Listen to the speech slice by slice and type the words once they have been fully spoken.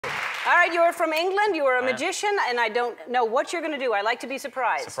All right, you're from England, you're a magician, and I don't know what you're going to do. I like to be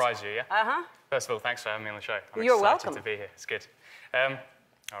surprised. Surprise you, yeah? Uh-huh. First of all, thanks for having me on the show. You're excited welcome. to be here. It's good.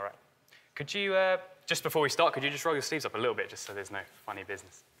 All right. Could you, just before we start, could you just roll your sleeves up a little bit just so there's no funny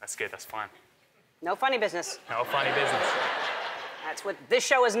business? That's good, that's fine. No funny business. No funny business. That's what this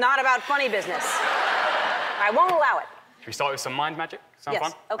show is not about, funny business. I won't allow it. Should we start with some mind magic? Sound Yes,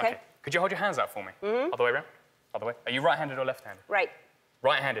 fun? okay. Could you hold your hands out for me? Mm-hmm. Other way around? Other way. Are you right-handed or left-handed? Right.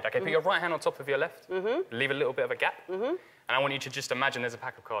 Right-handed. Okay, put your right hand on top of your left. Mm-hmm. Leave a little bit of a gap. Mm-hmm. And I want you to just imagine there's a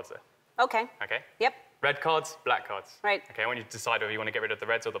pack of cards there. Okay. Okay? Yep. Red cards, black cards. Right. Okay, I want you to decide whether you want to get rid of the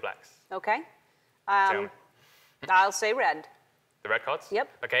reds or the blacks. Okay. Tell me. I'll say red. The red cards? Yep.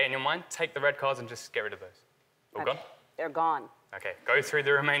 Okay, in your mind, take the red cards and just get rid of those. All gone? They're gone. Okay, go through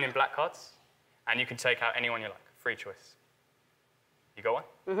the remaining black cards, and you can take out anyone you like. Free choice. You got one?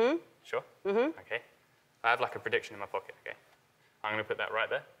 Mm-hmm. Sure? Mm-hmm. Okay. I have like a prediction in my pocket, okay? I'm going to put that right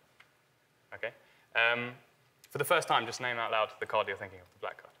there. Okay. For the first time, just name out loud the card you're thinking of, the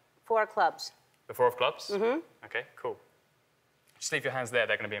black card. 4 clubs. The 4 of clubs? Mm-hmm. Okay, cool. Just leave your hands there.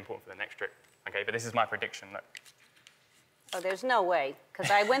 They're going to be important for the next trick. Okay, but this is my prediction. Look. Oh, there's no way, because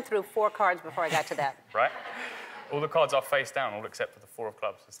I went through 4 cards before I got to that. Right? All the cards are face down, all except for the 4 of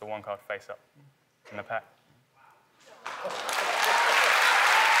clubs. It's the 1 card face up in the pack.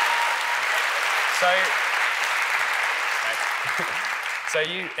 So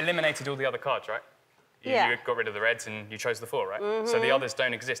you eliminated all the other cards, right? You got rid of the reds and you chose the 4, right? Mm-hmm. So the others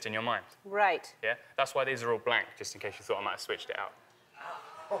don't exist in your mind. Right. Yeah? That's why these are all blank, just in case you thought I might have switched it out.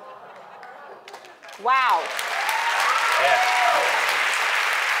 Wow. Yeah.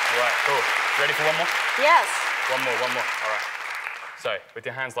 All right, cool. Ready for one more? Yes. One more. All right. So, with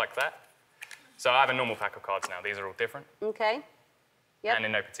your hands like that. So I have a normal pack of cards now. These are all different. Okay. Yep. And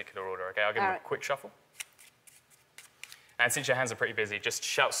in no particular order, okay? I'll give them a quick shuffle. And since your hands are pretty busy, just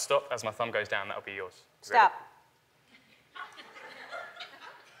shout stop as my thumb goes down. That'll be yours. Stop.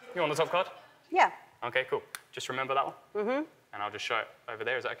 You want the top card? Yeah. Okay, cool. Just remember that one. Mm-hmm. And I'll just show it over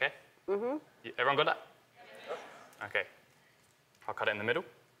there. Is that okay? Mm-hmm. Everyone got that? Okay. I'll cut it in the middle.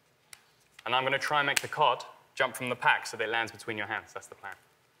 And I'm going to try and make the card jump from the pack so that it lands between your hands. That's the plan.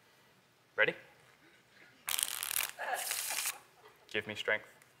 Ready? Give me strength.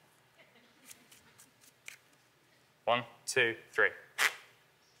 1, 2, 3.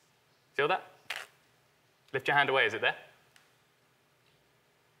 Feel that? Lift your hand away. Is it there?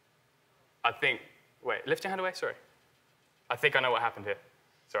 I think... Wait, lift your hand away? Sorry. I think I know what happened here.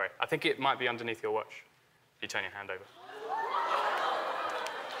 Sorry. I think it might be underneath your watch. If you turn your hand over.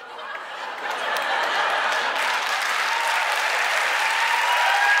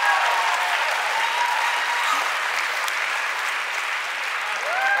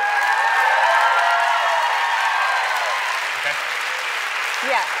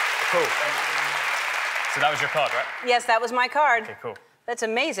 Yeah. Cool. So that was your card, right? Yes, that was my card. Okay, cool. That's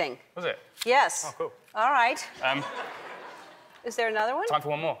amazing. Was it? Yes. Oh, cool. All right. Is there another one? Time for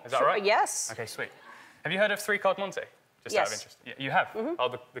one more. Is that right? Yes. Okay, sweet. Have you heard of 3-card Monte? Just out of interest. Yeah, you have? Mm-hmm.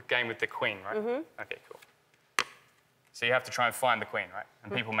 Oh, the game with the queen, right? Mm-hmm. Okay, cool. So you have to try and find the queen, right?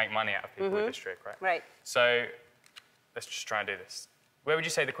 And people make money out of people with this trick, right? Right. So let's just try and do this. Where would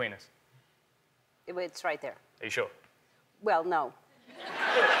you say the queen is? It's right there. Are you sure? Well, no.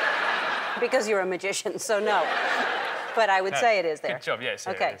 Because you're a magician, so no. But I would say it is there. Good job, yes.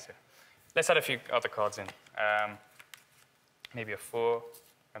 Yeah, okay. It is, yeah. Let's add a few other cards in. Maybe a 4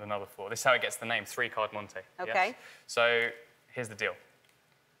 and another 4. This is how it gets the name, 3-card Monte. Okay. Yes? So here's the deal.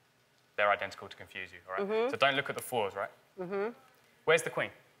 They're identical to confuse you, all right? Mm-hmm. So don't look at the 4s, right? Mm-hmm. Where's the queen?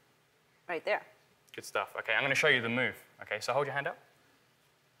 Right there. Good stuff. Okay, I'm going to show you the move. Okay, so hold your hand out.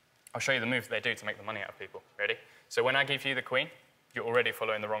 I'll show you the move that they do to make the money out of people. Ready? So when I give you the queen, you're already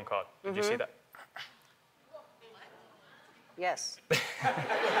following the wrong card. Did you see that? Yes. You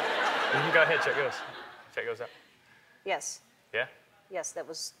can go ahead, check yours. Check yours out. Yes. Yeah? Yes, that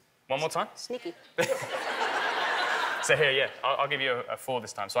was... One more time? Sneaky. So here, yeah, I'll give you a 4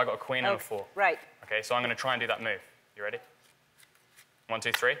 this time. So I got a queen and a 4. Right. Okay, so I'm going to try and do that move. You ready? 1,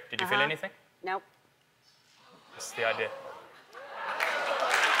 2, 3. Did you feel anything? Nope. That's the idea.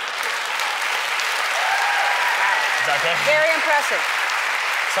 Is that okay? Very impressive.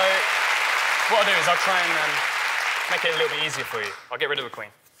 So what I'll do is I'll try and make it a little bit easier for you. I'll get rid of the queen.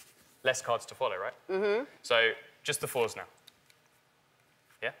 Less cards to follow, right? Mm-hmm. So just the 4s now.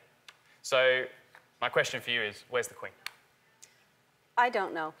 Yeah? So my question for you is, where's the queen? I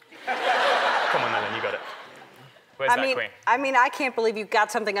don't know. Come on, Ellen, you got it. Where's that queen? I mean, I can't believe you've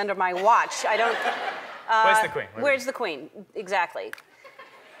got something under my watch. I don't... Where's the queen? Where's the queen? Exactly.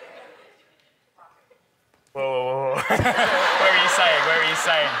 Whoa, whoa, whoa. Where are you saying? Where are you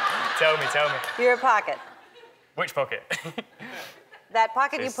saying? Tell me. Your pocket. Which pocket? That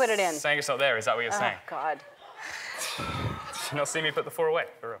pocket you put it in. Saying it's not there, is that what you're saying? Oh, God. Did you not see me put the 4 away,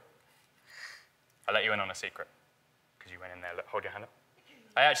 for real? I let you in on a secret. Because you went in there, look, hold your hand up.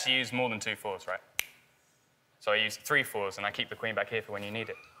 I actually use more than 2 4s, right? So I use 3 4s, and I keep the queen back here for when you need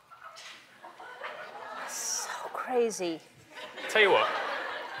it. So crazy. Tell you what,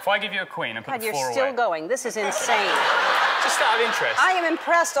 if I give you a queen and put God, the you're 4 still away... going. This is insane. Just out of interest. I am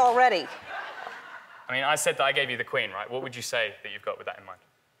impressed already. I mean, I said that I gave you the queen, right? What would you say that you've got with that in mind?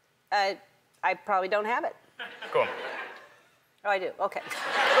 I probably don't have it. Go on. Oh, I do. Okay.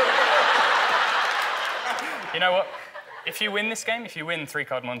 You know what? If you win this game, if you win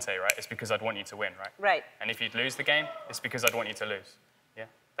 3-card Monte, right, it's because I'd want you to win, right? Right. And if you'd lose the game, it's because I'd want you to lose. Yeah?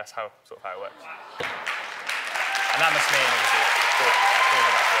 That's how it works. And that must mean, obviously,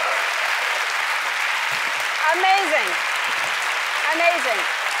 Amazing. Amazing.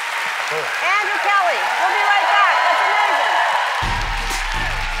 Cool. Andrew Kelly. We'll be right